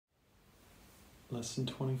Lesson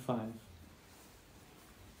 25.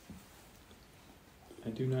 I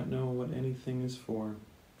do not know what anything is for.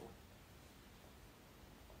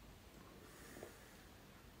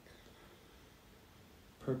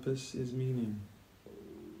 Purpose is meaning.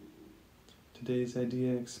 Today's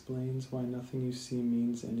idea explains why nothing you see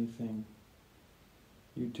means anything.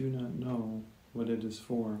 You do not know what it is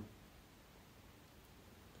for.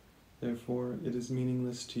 Therefore, it is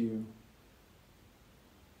meaningless to you.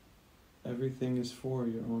 Everything is for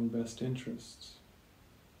your own best interests.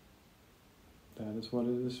 That is what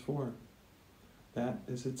it is for. That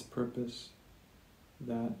is its purpose.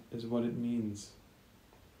 That is what it means.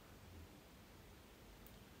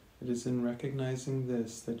 It is in recognizing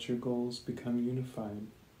this that your goals become unified.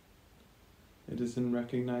 It is in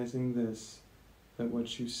recognizing this that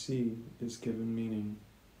what you see is given meaning.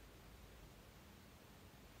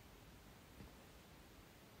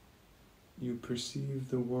 You perceive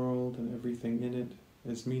the world and everything in it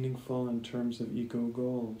as meaningful in terms of ego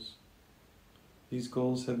goals. These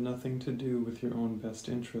goals have nothing to do with your own best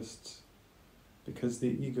interests, because the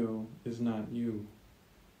ego is not you.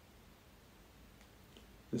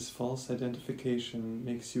 This false identification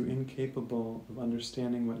makes you incapable of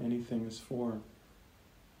understanding what anything is for.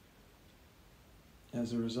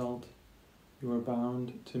 As a result, you are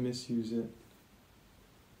bound to misuse it.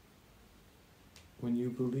 When you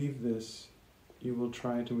believe this, you will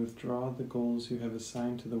try to withdraw the goals you have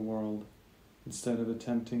assigned to the world instead of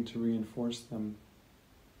attempting to reinforce them.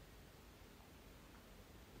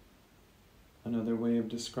 Another way of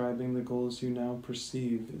describing the goals you now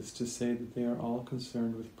perceive is to say that they are all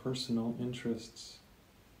concerned with personal interests.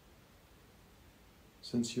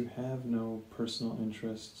 Since you have no personal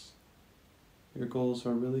interests, your goals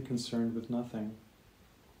are really concerned with nothing.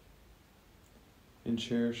 In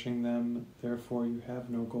cherishing them, therefore, you have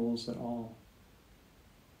no goals at all,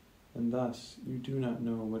 and thus you do not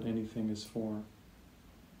know what anything is for.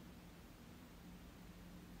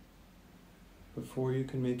 Before you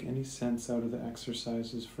can make any sense out of the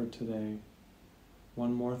exercises for today,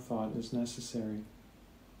 one more thought is necessary.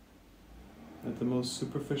 At the most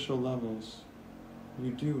superficial levels,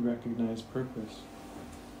 you do recognize purpose.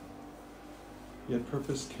 Yet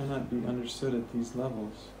purpose cannot be understood at these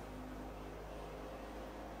levels.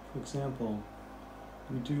 For example,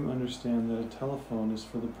 you do understand that a telephone is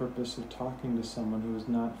for the purpose of talking to someone who is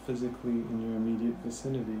not physically in your immediate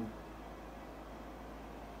vicinity.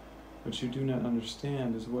 What you do not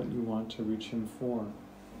understand is what you want to reach him for.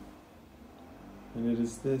 And it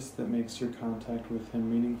is this that makes your contact with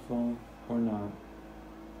him meaningful or not.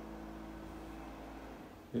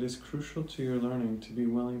 It is crucial to your learning to be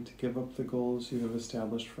willing to give up the goals you have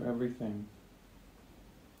established for everything.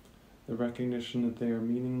 The recognition that they are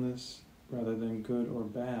meaningless rather than good or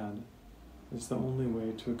bad is the only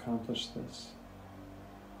way to accomplish this.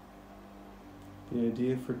 The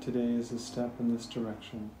idea for today is a step in this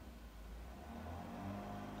direction.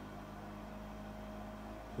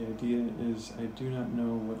 The idea is, I do not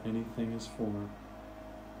know what anything is for.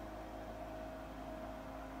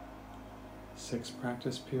 6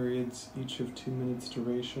 practice periods, each of 2 minutes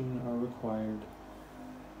duration, are required.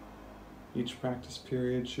 Each practice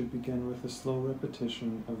period should begin with a slow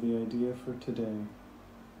repetition of the idea for today.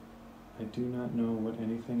 I do not know what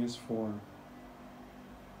anything is for,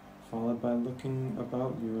 followed by looking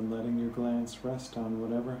about you and letting your glance rest on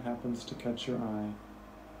whatever happens to catch your eye,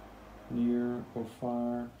 near or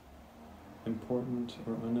far, important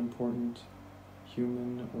or unimportant,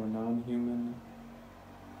 human or non-human.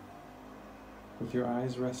 With your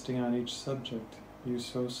eyes resting on each subject, you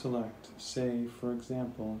so select, say, for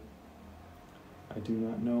example, I do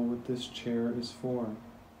not know what this chair is for.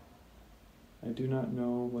 I do not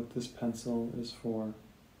know what this pencil is for.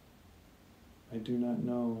 I do not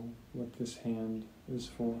know what this hand is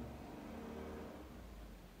for.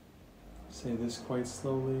 Say this quite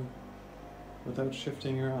slowly, without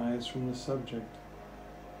shifting your eyes from the subject,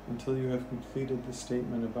 until you have completed the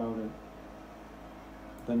statement about it.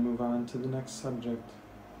 Then move on to the next subject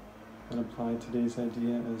and apply today's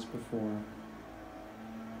idea as before.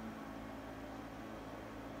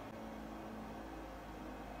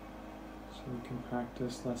 So we can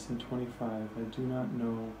practice lesson 25. I do not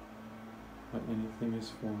know what anything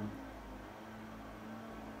is for.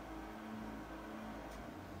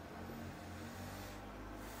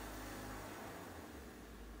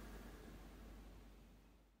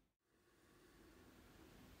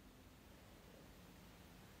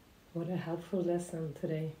 What a helpful lesson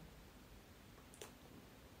today.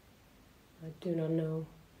 I do not know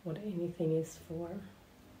what anything is for.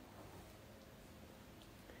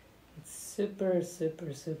 It's super,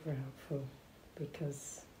 super, super helpful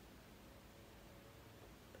because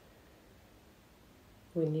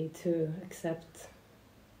we need to accept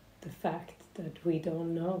the fact that we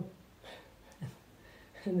don't know.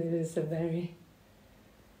 And it is a very,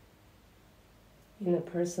 in a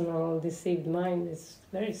personal deceived mind, it's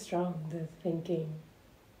very strong, the thinking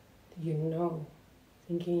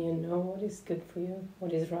thinking you know what is good for you,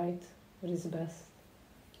 what is right, what is best,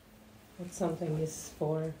 what something is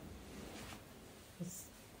for.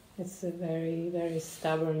 It's a very, very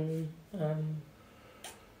stubborn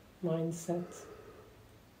mindset.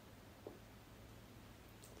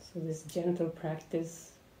 So this gentle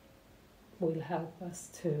practice will help us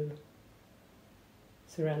to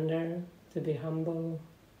surrender, to be humble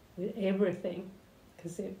with everything,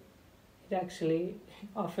 because it actually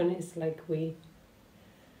often is like we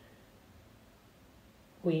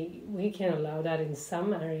can allow that in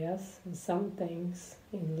some areas, in some things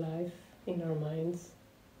in life, in our minds,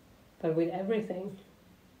 but with everything,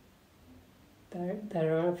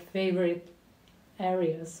 there are favorite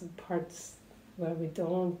areas, parts where we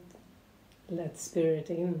don't let spirit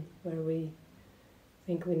in, where we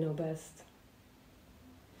think we know best.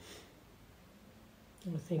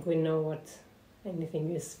 I think we know what anything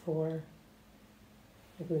is for.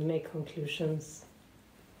 Like we make conclusions.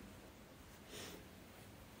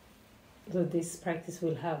 So this practice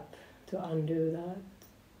will help to undo that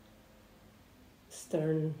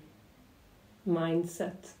stern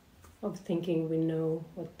mindset of thinking we know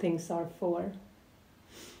what things are for.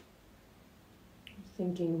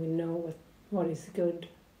 Thinking we know what is good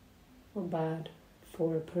or bad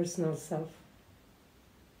for a personal self.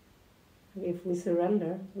 If we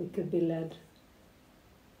surrender, we could be led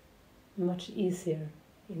much easier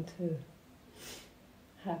into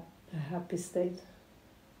a happy state.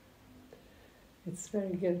 It's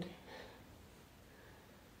very good.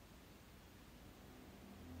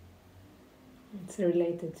 It's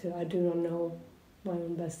related to I do not know my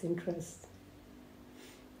own best interest.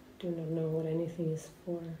 I do not know what anything is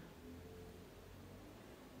for.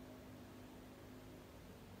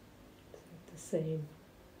 It's like the same.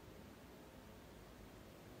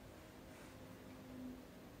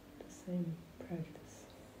 Same practice.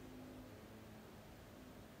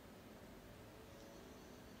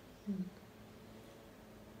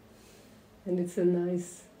 And it's a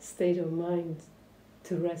nice state of mind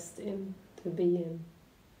to rest in, to be in.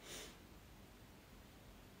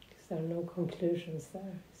 Because there are no conclusions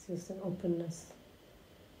there, it's just an openness.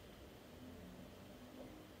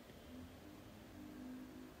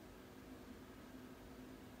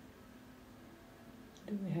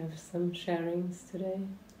 Do we have some sharings today?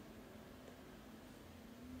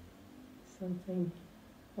 Something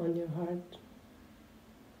on your heart?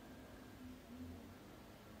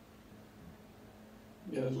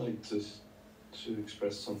 Yeah, I'd like to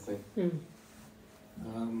express something. Yeah,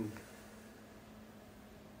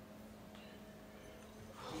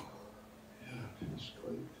 it's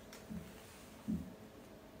quite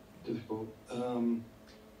difficult.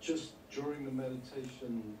 Just during the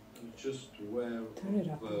meditation, I was just aware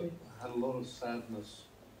I had a lot of sadness,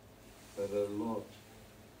 but a lot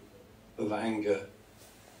of anger.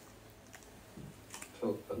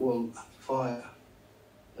 Felt fire,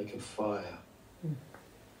 like a fire.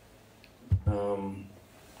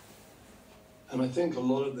 And I think a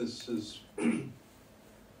lot of this has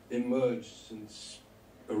emerged since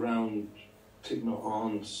around Thich Nhat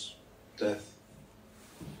Hanh's death.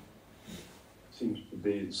 Seems to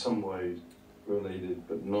be in some way related,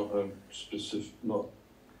 but not specific. Not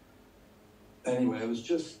anyway. I was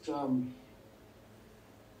just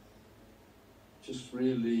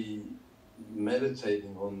really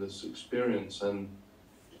meditating on this experience, and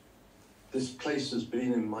this place has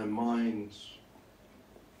been in my mind.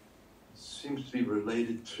 Seems to be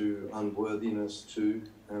related to unworthiness too,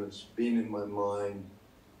 and it's been in my mind.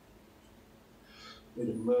 It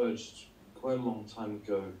emerged quite a long time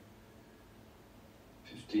ago,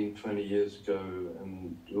 15, 20 years ago,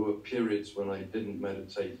 and there were periods when I didn't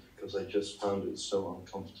meditate because I just found it so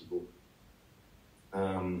uncomfortable.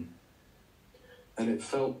 And it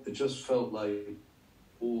just felt like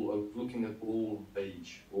I was looking at all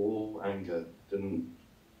rage, all anger,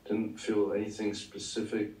 didn't feel anything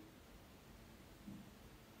specific.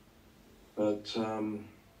 But I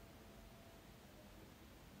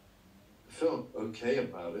felt okay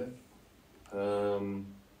about it.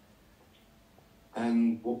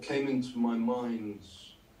 And what came into my mind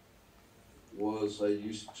was I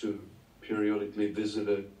used to periodically visit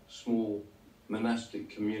a small monastic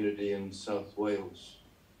community in South Wales.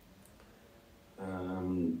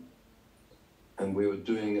 And we were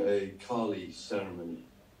doing a Kali ceremony.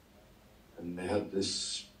 And they had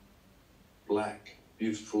this black,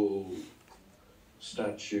 beautiful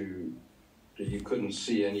statue that you couldn't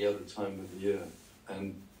see any other time of the year.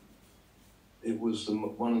 And it was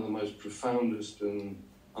one of the most profoundest and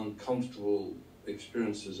uncomfortable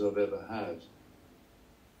experiences I've ever had.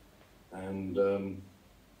 And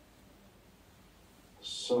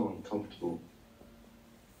so uncomfortable.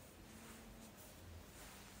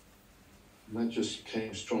 And that just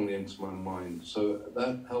came strongly into my mind. So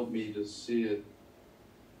that helped me to see it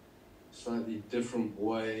a slightly different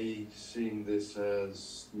way, seeing this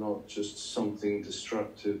as not just something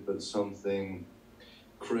destructive, but something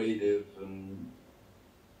creative and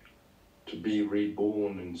to be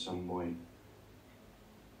reborn in some way.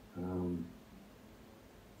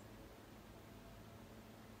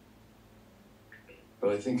 But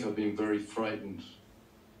I think I've been very frightened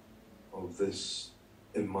of this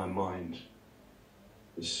in my mind,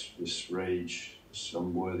 this rage, this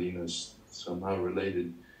unworthiness, somehow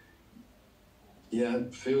related. Yeah,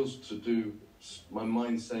 it feels to do, my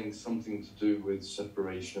mind saying something to do with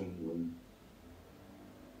separation. And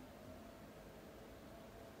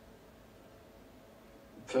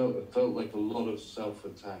it felt like a lot of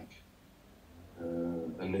self-attack,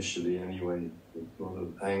 initially anyway, a lot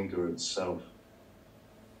of anger itself.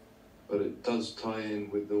 But it does tie in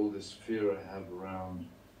with all this fear I have around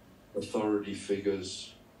authority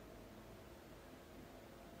figures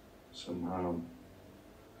somehow.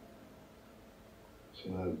 So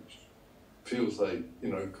that feels like,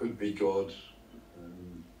 it could be God.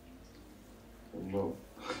 I'm not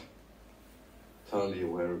entirely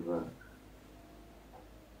aware of that.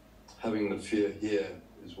 Having the fear here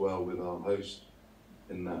as well with our host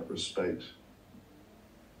in that respect.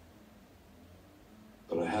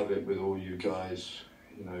 But I have it with all you guys,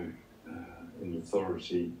 in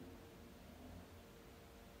authority.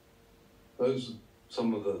 Those are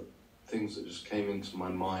some of the things that just came into my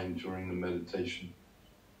mind during the meditation.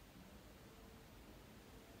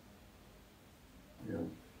 Yeah.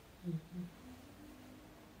 Mm-hmm.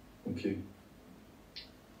 Thank you.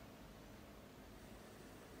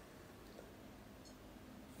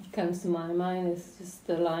 What comes to my mind is just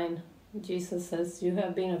the line Jesus says, "You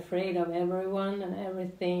have been afraid of everyone and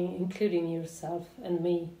everything, including yourself and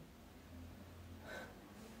me."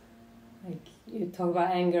 Like, you talk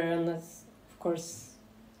about anger, and that's, of course,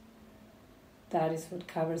 that is what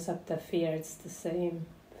covers up the fear. It's the same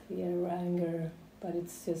fear or anger, but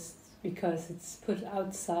it's just because it's put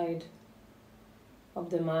outside of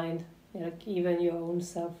the mind. Like, even your own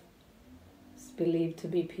self is believed to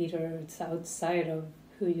be Peter. It's outside of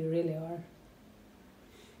who you really are.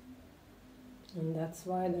 And that's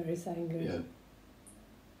why there is anger. Yeah.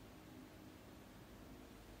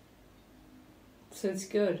 So it's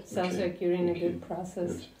good. Sounds like you're in a good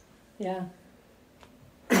process. Good. Yeah.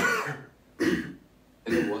 In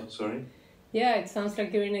a what, sorry? Yeah, it sounds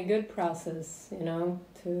like you're in a good process,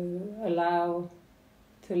 to allow,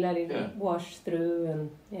 to let it wash through,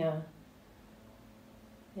 and yeah.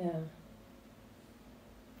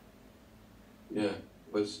 Yeah,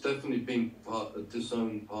 but it's definitely been a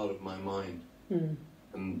disowned part of my mind.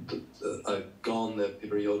 And I've gone there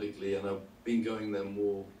periodically, and I've been going there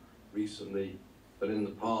more recently. But in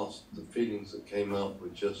the past, the feelings that came out were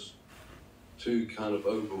just too kind of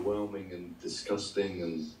overwhelming and disgusting,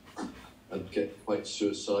 and I'd get quite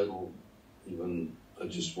suicidal. Even I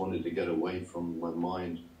just wanted to get away from my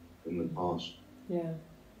mind in the past. Yeah.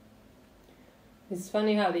 It's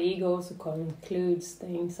funny how the ego also concludes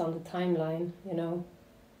things on the timeline,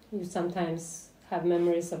 You sometimes have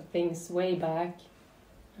memories of things way back,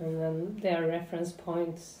 and then there are reference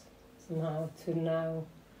points somehow to now.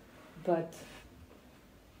 But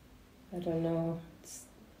I don't know, it's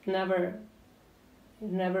never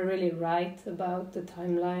really right about the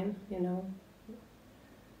timeline,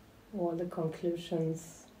 All the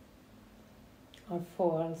conclusions are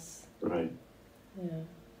false. Right. Yeah.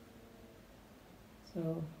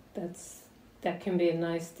 So that can be a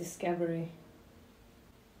nice discovery.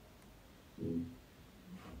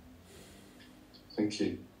 Thank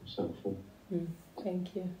you. It's helpful.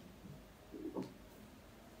 Thank you.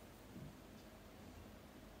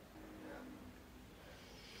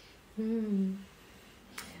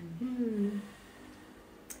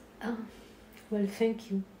 Well, thank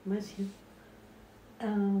you, Matthew.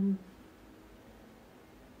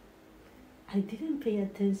 I didn't pay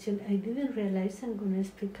attention. I didn't realize I'm going to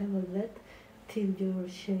speak about that till you were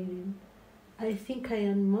sharing. I think I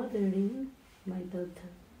am mothering my daughter.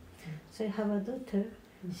 So I have a daughter.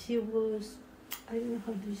 She was, I don't know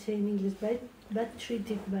how to say in English, but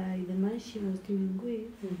treated by the man she was living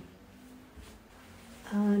with.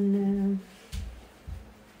 And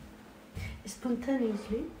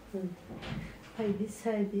spontaneously, I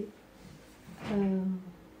decided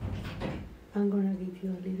I'm gonna give you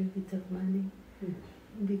a little bit of money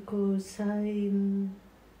because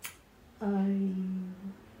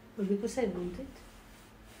because I want it.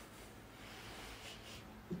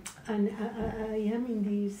 And I am in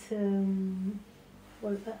this,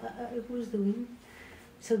 I was doing.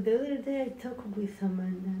 So the other day I talked with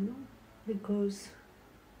Amanda, no? Because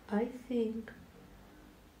I think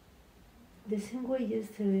the same way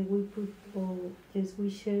yesterday we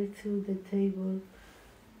shared through the table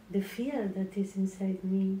the fear that is inside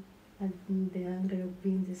me and the anger of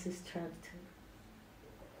being distracted.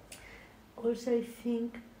 Also, I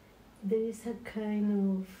think there is a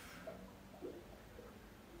kind of,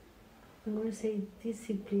 I'm going to say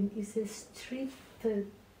discipline, is a strict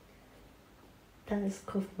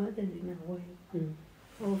task of mother in a way,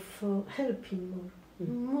 of helping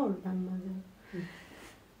more than mother.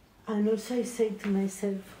 And also I say to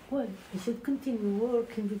myself, well, I should continue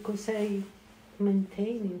working because I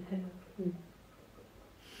maintaining her.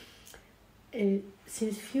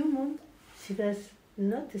 Since few months, she does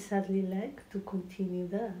not exactly like to continue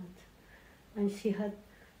that. And she had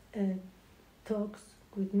talks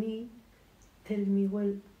with me, telling me,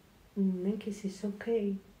 well, Menkes is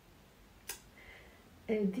okay.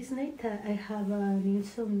 This night I have an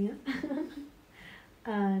insomnia.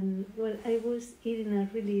 And well, I was eating a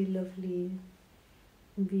really lovely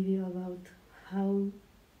video about how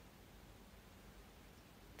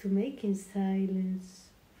to make in silence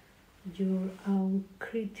your own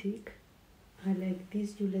critic, and like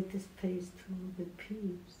this you let the space to the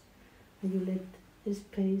peace, and you let the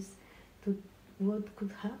space to what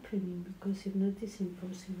could happen, because if not it's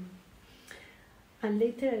impossible. And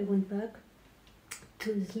later I went back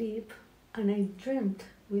to sleep and I dreamt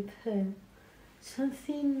with her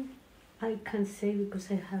something I can't say because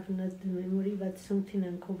I have not the memory, but something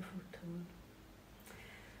uncomfortable.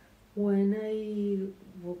 When I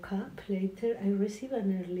woke up later, I received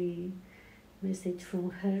an early message from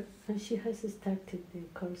her, and she has started the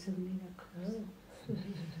Course of Miracles.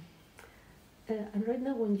 And right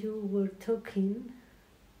now, when you were talking,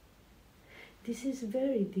 this is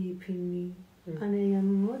very deep in me, and I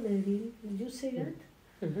am modeling. You say that?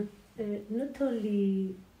 Not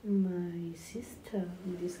only my sister,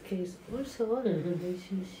 in this case, also other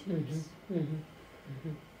relationships.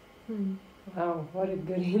 Wow, what a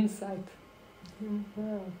good insight.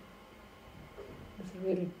 Wow. It's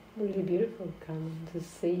really, really beautiful, Carmen, to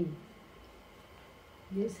see.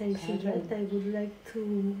 Yes, I see that. I would like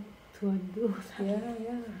to undo that.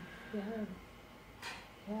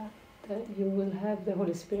 Yeah. That you will have the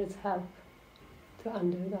Holy Spirit's help to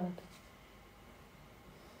undo that.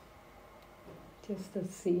 Just to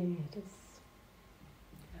seeing it is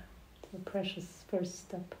a precious first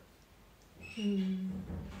step.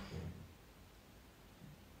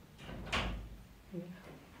 Yeah,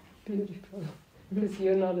 beautiful. Because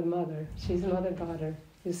you're not a mother, she's not a daughter,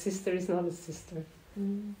 your sister is not a sister.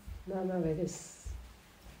 None of it is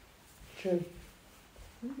true.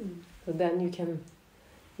 So then you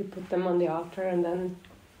put them on the altar, and then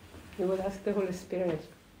you will ask the Holy Spirit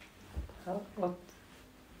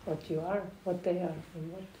what you are, what they are,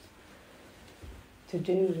 and what to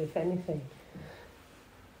do, if anything.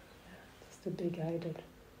 Just to be guided.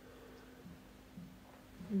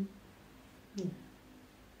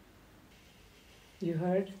 You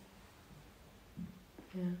heard?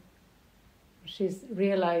 Yeah. She's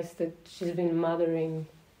realized that she's been mothering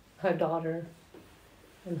her daughter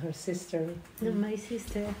and her sister. No, my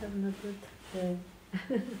sister, I have not got.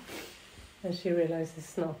 Yeah. And she realized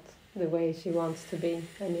it's not the way she wants to be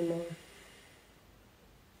anymore.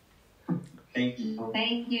 Thank you.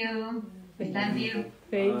 Thank you. Love you.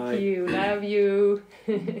 Thank you. Love you.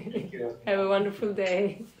 Thank you. Have a wonderful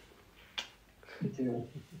day. You too.